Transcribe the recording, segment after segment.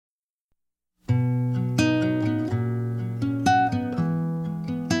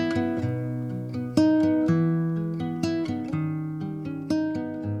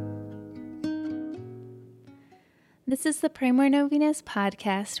This is the Pray More Novenas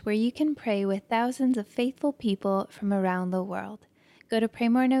podcast where you can pray with thousands of faithful people from around the world. Go to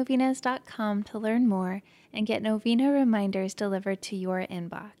praymorenovenas.com to learn more and get novena reminders delivered to your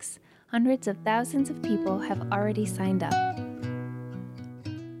inbox. Hundreds of thousands of people have already signed up.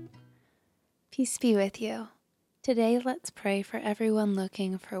 Peace be with you. Today, let's pray for everyone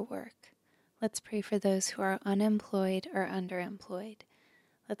looking for work. Let's pray for those who are unemployed or underemployed.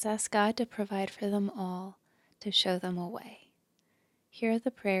 Let's ask God to provide for them all, to show them a way. Here are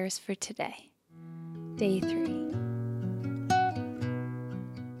the prayers for today. Day 3.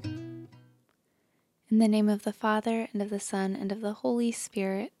 In the name of the Father, and of the Son, and of the Holy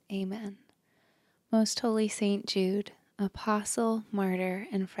Spirit, Amen. Most Holy Saint Jude, Apostle, Martyr,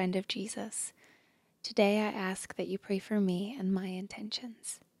 and Friend of Jesus, today I ask that you pray for me and my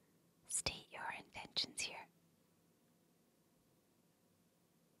intentions. State your intentions here.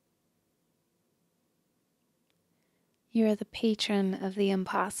 You are the patron of the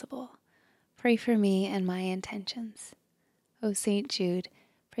impossible. Pray for me and my intentions. O Saint Jude,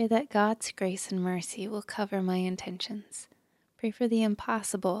 pray that God's grace and mercy will cover my intentions. Pray for the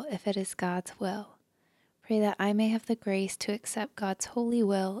impossible if it is God's will. Pray that I may have the grace to accept God's holy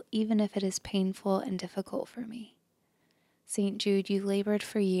will even if it is painful and difficult for me. Saint Jude, you labored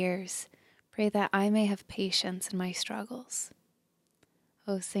for years. Pray that I may have patience in my struggles.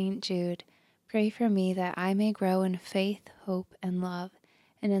 O Saint Jude, pray for me that I may grow in faith, hope, and love,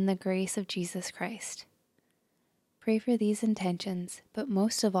 and in the grace of Jesus Christ. Pray for these intentions, but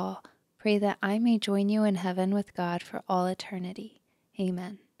most of all, pray that I may join you in heaven with God for all eternity.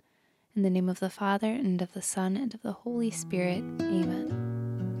 Amen. In the name of the Father, and of the Son, and of the Holy Spirit.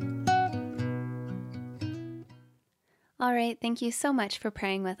 Amen. All right, thank you so much for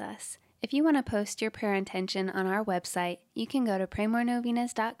praying with us. If you want to post your prayer intention on our website, you can go to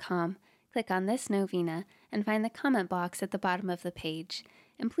praymorenovenas.com, click on this novena, and find the comment box at the bottom of the page.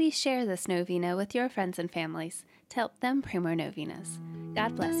 And please share this novena with your friends and families to help them pray more novenas.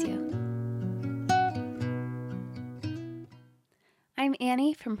 God bless you. I'm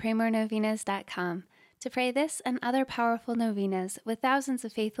Annie from praymorenovenas.com. To pray this and other powerful novenas with thousands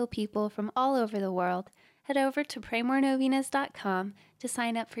of faithful people from all over the world, head over to praymorenovenas.com to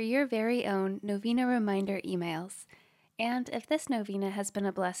sign up for your very own novena reminder emails. And if this novena has been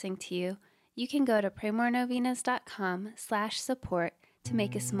a blessing to you, you can go to praymorenovenas.com/support to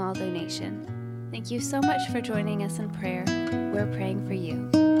make a small donation. Thank you so much for joining us in prayer. We're praying for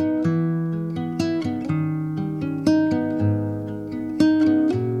you.